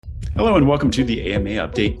Hello and welcome to the AMA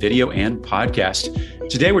Update video and podcast.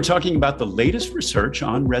 Today we're talking about the latest research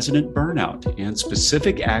on resident burnout and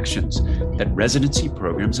specific actions that residency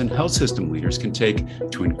programs and health system leaders can take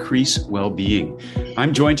to increase well-being.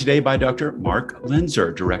 I'm joined today by Dr. Mark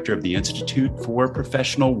Lenzer, Director of the Institute for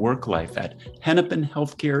Professional Work Life at Hennepin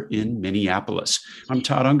Healthcare in Minneapolis. I'm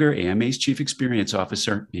Todd Unger, AMA's Chief Experience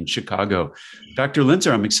Officer in Chicago. Dr.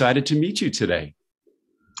 Lenzer, I'm excited to meet you today.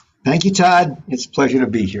 Thank you, Todd. It's a pleasure to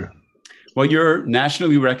be here. Well, you're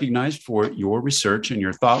nationally recognized for your research and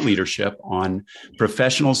your thought leadership on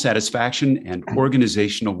professional satisfaction and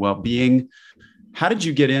organizational well-being. How did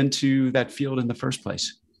you get into that field in the first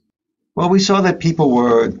place? Well, we saw that people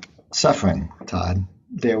were suffering, Todd.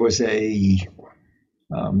 There was a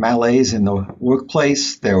malaise in the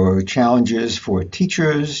workplace. There were challenges for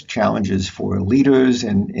teachers, challenges for leaders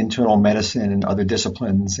in internal medicine and other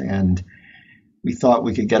disciplines. And we thought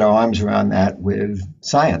we could get our arms around that with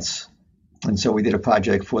science. And so we did a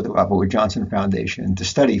project for the Robert Wood Johnson Foundation to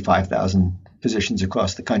study 5,000 physicians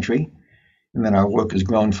across the country. And then our work has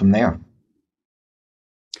grown from there.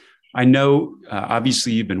 I know,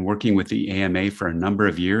 obviously, you've been working with the AMA for a number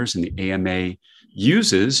of years, and the AMA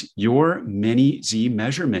uses your Mini-Z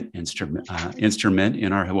measurement instrument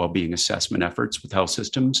in our well-being assessment efforts with health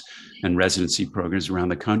systems and residency programs around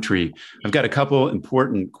the country. I've got a couple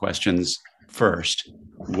important questions. First,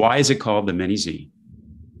 why is it called the Mini-Z?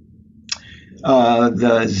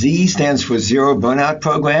 The Z stands for Zero Burnout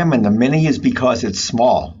Program, and the Mini is because it's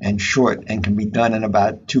small and short and can be done in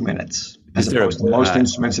about 2 minutes, as opposed to most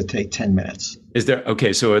instruments that take 10 minutes.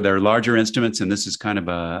 So are there larger instruments, and this is kind of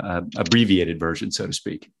a abbreviated version, so to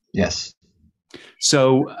speak? Yes.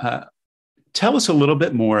 So tell us a little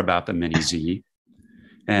bit more about the Mini-Z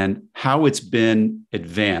and how it's been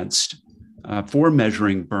advanced for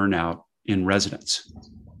measuring burnout in residents.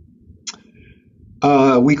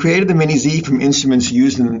 We created the Mini-Z from instruments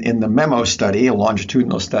used in the MEMO study, a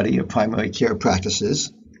longitudinal study of primary care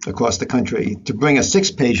practices across the country, to bring a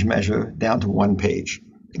 6-page measure down to 1 page,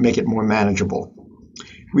 to make it more manageable.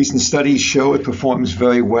 Recent studies show it performs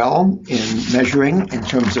very well in measuring in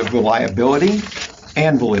terms of reliability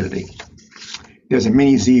and validity. There's a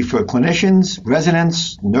Mini-Z for clinicians,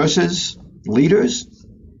 residents, nurses, leaders,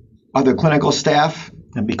 other clinical staff,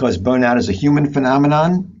 and because burnout is a human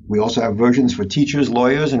phenomenon, we also have versions for teachers,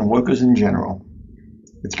 lawyers, and workers in general.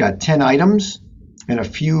 It's got 10 items, and a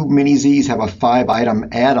few Mini-Zs have a 5-item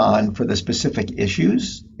add-on for the specific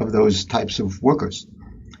issues of those types of workers.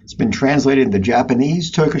 It's been translated into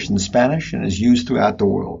Japanese, Turkish, and Spanish, and is used throughout the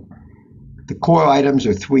world. The core items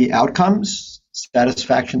are 3 outcomes: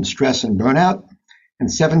 satisfaction, stress, and burnout,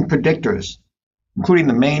 and 7 predictors, including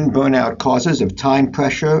the main burnout causes of time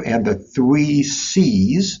pressure and the 3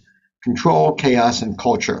 C's: control, chaos, and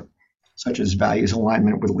culture, such as values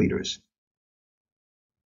alignment with leaders.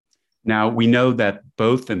 Now, we know that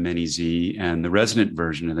both the Mini-Z and the resident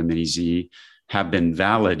version of the Mini-Z have been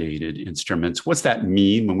validated instruments. What's that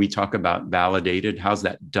mean when we talk about validated? How's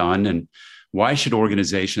that done? And why should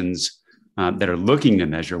organizations that are looking to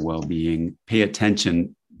measure well-being pay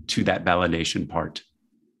attention to that validation part?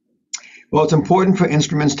 Well, it's important for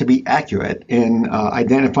instruments to be accurate in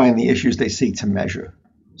identifying the issues they seek to measure.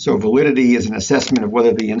 So validity is an assessment of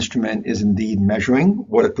whether the instrument is indeed measuring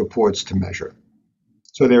what it purports to measure.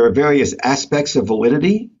 So there are various aspects of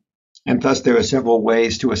validity, and thus there are several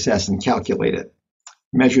ways to assess and calculate it.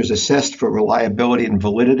 Measures assessed for reliability and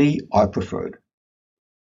validity are preferred.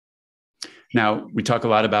 Now, we talk a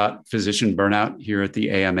lot about physician burnout here at the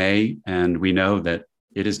AMA, and we know that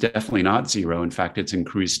it is definitely not zero. In fact, it's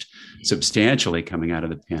increased substantially coming out of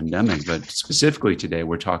the pandemic. But specifically today,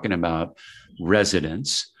 we're talking about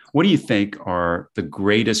residents. What do you think are the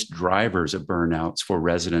greatest drivers of burnouts for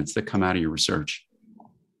residents that come out of your research?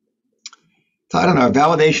 I don't know, a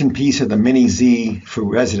validation piece of the Mini-Z for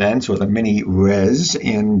residents, or the Mini-Res,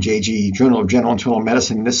 in JG, Journal of General Internal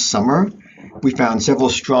Medicine this summer, we found several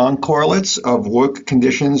strong correlates of work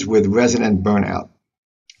conditions with resident burnout,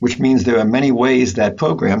 which means there are many ways that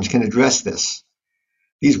programs can address this.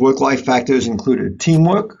 These work-life factors included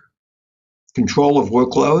teamwork, control of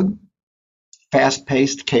workload,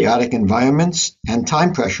 fast-paced, chaotic environments, and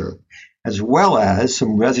time pressure, as well as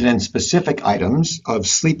some resident-specific items of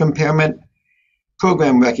sleep impairment,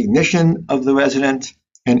 program recognition of the resident,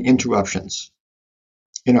 and interruptions.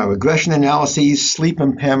 In our regression analyses, sleep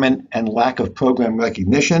impairment and lack of program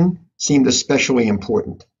recognition seemed especially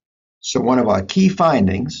important. So one of our key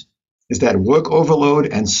findings is that work overload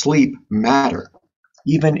and sleep matter,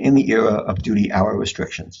 even in the era of duty hour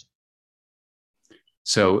restrictions.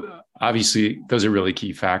 So obviously, those are really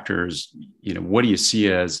key factors. What do you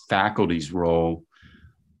see as faculty's role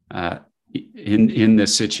in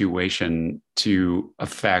this situation to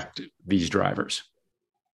affect these drivers?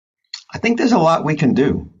 I think there's a lot we can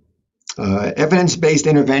do. Evidence-based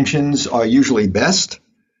interventions are usually best.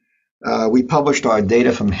 We published our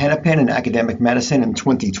data from Hennepin in Academic Medicine in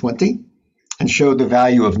 2020 and showed the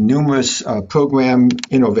value of numerous program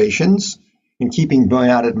innovations in keeping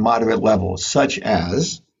burnout at moderate levels, such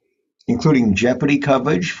as including Jeopardy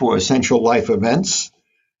coverage for essential life events,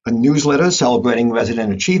 a newsletter celebrating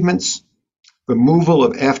resident achievements, removal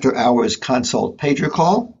of after-hours consult pager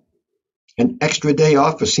call, an extra day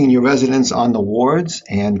off for senior residents on the wards,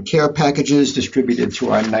 and care packages distributed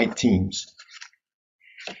to our night teams.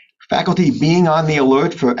 Faculty being on the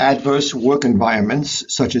alert for adverse work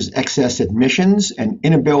environments, such as excess admissions and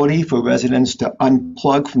inability for residents to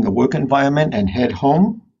unplug from the work environment and head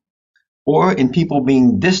home, or in people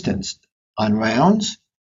being distanced on rounds,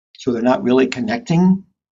 so they're not really connecting,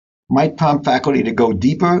 might prompt faculty to go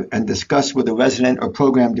deeper and discuss with the resident or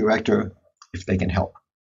program director if they can help.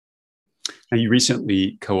 Now, you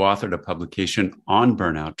recently co-authored a publication on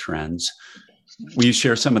burnout trends. Will you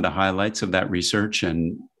share some of the highlights of that research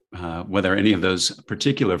and whether any of those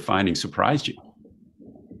particular findings surprised you?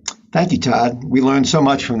 Thank you, Todd. We learned so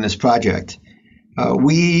much from this project.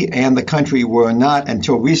 We and the country were not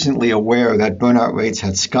until recently aware that burnout rates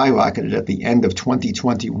had skyrocketed at the end of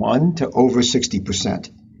 2021 to over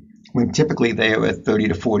 60%, when typically they are at 30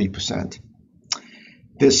 to 40%.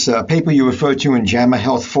 This paper you referred to in JAMA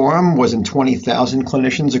Health Forum was in 20,000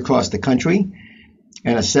 clinicians across the country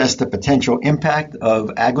and assessed the potential impact of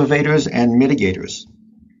aggravators and mitigators.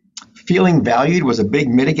 Feeling valued was a big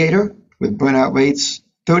mitigator, with burnout rates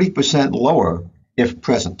 30% lower if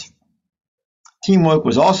present. Teamwork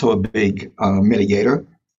was also a big mitigator,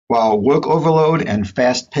 while work overload and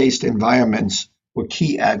fast-paced environments were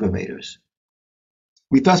key aggravators.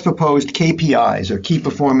 We thus proposed KPIs, or key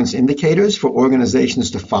performance indicators, for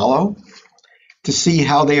organizations to follow to see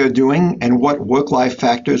how they are doing and what work-life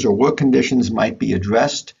factors or work conditions might be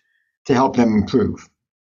addressed to help them improve.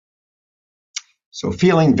 So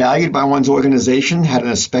feeling valued by one's organization had an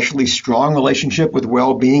especially strong relationship with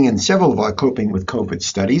well-being in several of our coping with COVID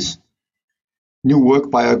studies. New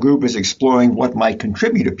work by our group is exploring what might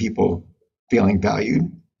contribute to people feeling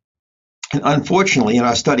valued. And unfortunately, in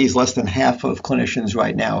our studies, less than half of clinicians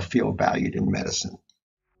right now feel valued in medicine.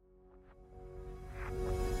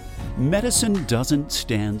 Medicine doesn't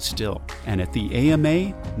stand still, and at the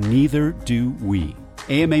AMA, neither do we.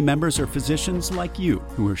 AMA members are physicians like you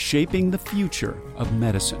who are shaping the future of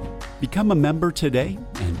medicine. Become a member today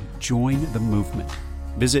and join the movement.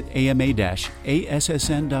 Visit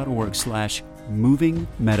ama-assn.org/moving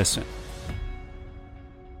medicine.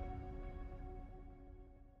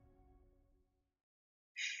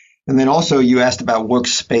 And then also you asked about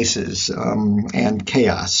workspaces and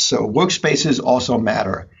chaos. So workspaces also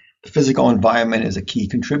matter. The physical environment is a key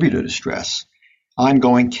contributor to stress.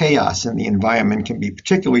 Ongoing chaos in the environment can be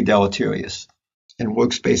particularly deleterious, and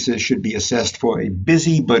workspaces should be assessed for a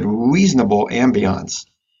busy but reasonable ambiance,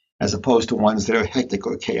 as opposed to ones that are hectic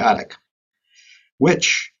or chaotic,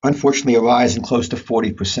 which unfortunately arise in close to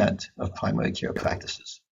 40% of primary care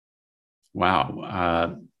practices.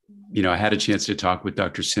 Wow. I had a chance to talk with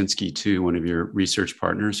Dr. Sinsky, too, one of your research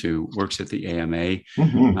partners who works at the AMA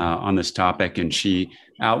on this topic. And she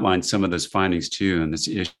outlined some of those findings, too, and this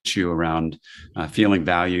issue around feeling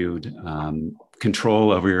valued,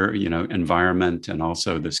 control over your environment, and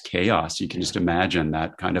also this chaos. You can just imagine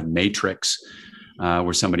that kind of matrix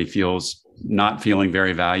where somebody feels not feeling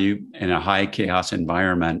very valued in a high chaos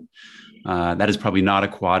environment. That is probably not a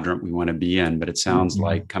quadrant we want to be in, but it sounds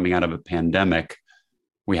like coming out of a pandemic,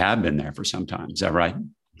 we have been there for some time. Is that right?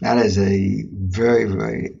 That is a very,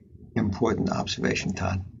 very important observation,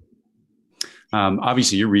 Todd.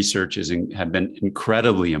 Obviously, your research have been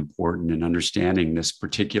incredibly important in understanding this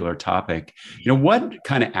particular topic. What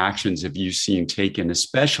kind of actions have you seen taken,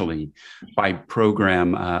 especially by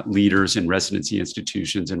program leaders in residency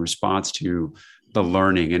institutions in response to the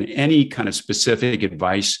learning, and any kind of specific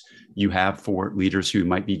advice you have for leaders who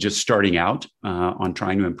might be just starting out on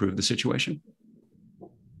trying to improve the situation?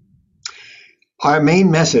 Our main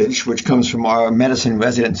message, which comes from our medicine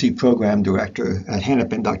residency program director at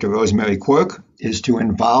Hennepin, Dr. Rosemary Quirk, is to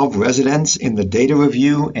involve residents in the data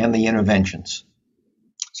review and the interventions.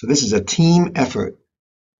 So this is a team effort.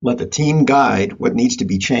 Let the team guide what needs to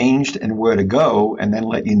be changed and where to go, and then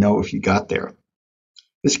let you know if you got there.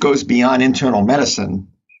 This goes beyond internal medicine.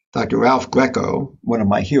 Dr. Ralph Greco, one of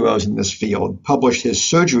my heroes in this field, published his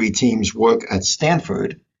surgery team's work at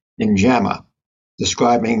Stanford in JAMA,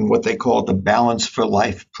 describing what they call the Balance for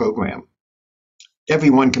Life program.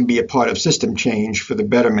 everyone can be a part of system change for the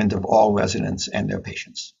betterment of all residents and their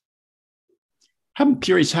patients. I'm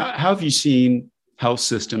curious, how have you seen health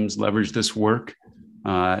systems leverage this work,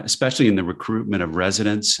 especially in the recruitment of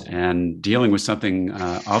residents and dealing with something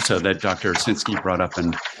also that Dr. Osinski brought up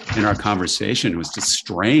in our conversation, was the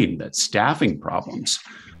strain that staffing problems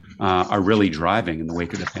are really driving in the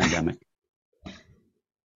wake of the pandemic?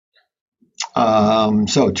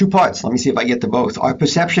 So 2 parts. Let me see if I get to both. Our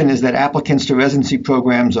perception is that applicants to residency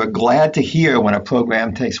programs are glad to hear when a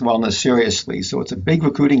program takes wellness seriously. So it's a big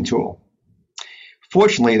recruiting tool.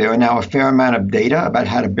 Fortunately, there are now a fair amount of data about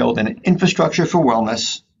how to build an infrastructure for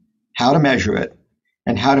wellness, how to measure it,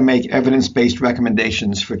 and how to make evidence-based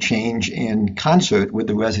recommendations for change in concert with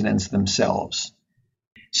the residents themselves.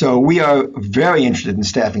 So we are very interested in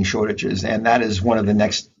staffing shortages, and that is one of the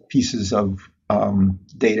next pieces of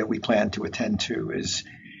data we plan to attend to, is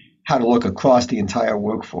how to look across the entire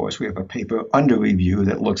workforce. We have a paper under review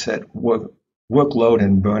that looks at workload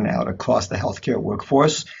and burnout across the healthcare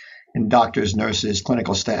workforce, in doctors, nurses,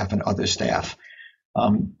 clinical staff, and other staff.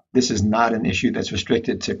 This is not an issue that's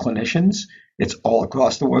restricted to clinicians. It's all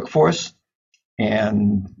across the workforce,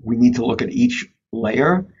 and we need to look at each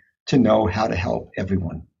layer to know how to help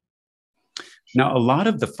everyone. Now, a lot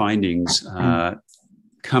of the findings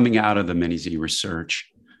coming out of the Mini-Z research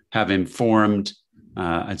have informed,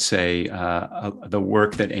 I'd say, the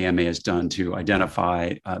work that AMA has done to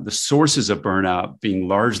identify the sources of burnout being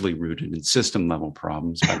largely rooted in system-level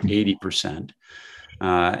problems, about 80%.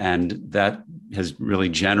 And that has really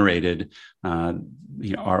generated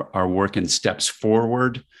our work in Steps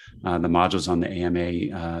Forward, the modules on the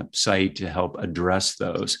AMA site to help address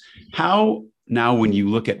those. How, now when you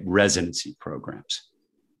look at residency programs,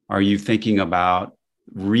 are you thinking about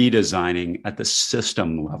redesigning at the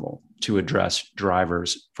system level to address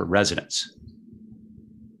drivers for residents?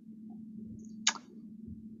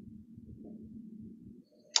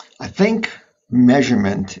 I think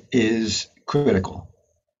measurement is critical.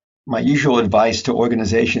 My usual advice to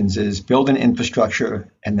organizations is build an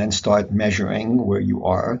infrastructure and then start measuring where you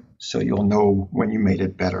are so you'll know when you made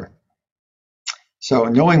it better. So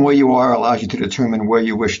knowing where you are allows you to determine where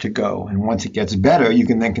you wish to go. And once it gets better, you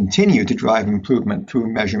can then continue to drive improvement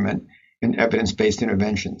through measurement and evidence-based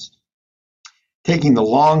interventions. Taking the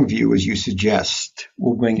long view, as you suggest,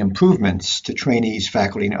 will bring improvements to trainees,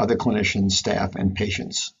 faculty, and other clinicians, staff, and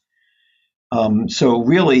patients. So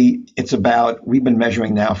really, it's about, we've been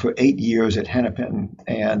measuring now for 8 years at Hennepin,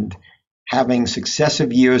 and having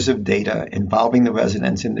successive years of data involving the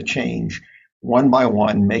residents in the change, one by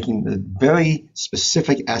one, making the very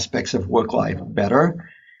specific aspects of work life better,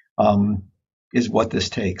 is what this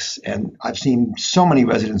takes. And I've seen so many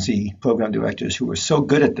residency program directors who are so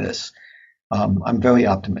good at this. I'm very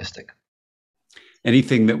optimistic.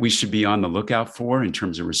 Anything that we should be on the lookout for in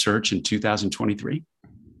terms of research in 2023?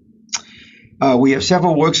 We have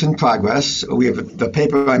several works in progress. We have the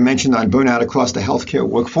paper I mentioned on burnout across the healthcare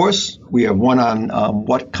workforce. We have one on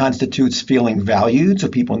what constitutes feeling valued, so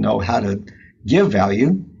people know how to give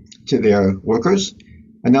value to their workers.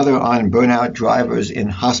 Another on burnout drivers in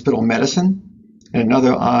hospital medicine, and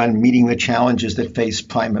another on meeting the challenges that face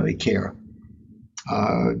primary care.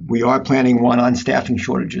 We are planning one on staffing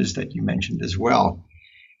shortages that you mentioned as well.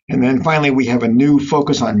 And then finally, we have a new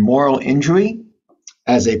focus on moral injury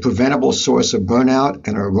as a preventable source of burnout,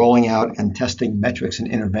 and are rolling out and testing metrics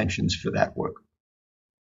and interventions for that work.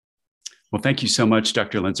 Well, thank you so much,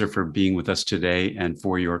 Dr. Linzer, for being with us today and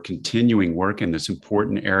for your continuing work in this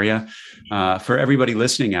important area. For everybody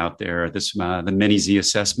listening out there, this the Mini-Z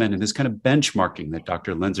assessment and this kind of benchmarking that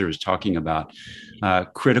Dr. Linzer is talking about,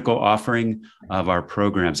 critical offering of our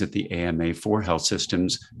programs at the AMA for health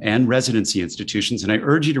systems and residency institutions. And I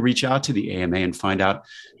urge you to reach out to the AMA and find out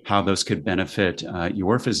how those could benefit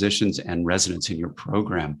your physicians and residents in your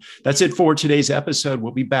program. That's it for today's episode.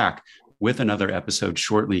 We'll be back with another episode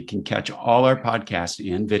shortly. You can catch all our podcasts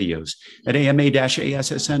and videos at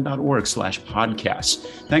ama-assn.org/podcasts.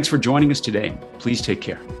 Thanks for joining us today. Please take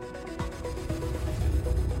care.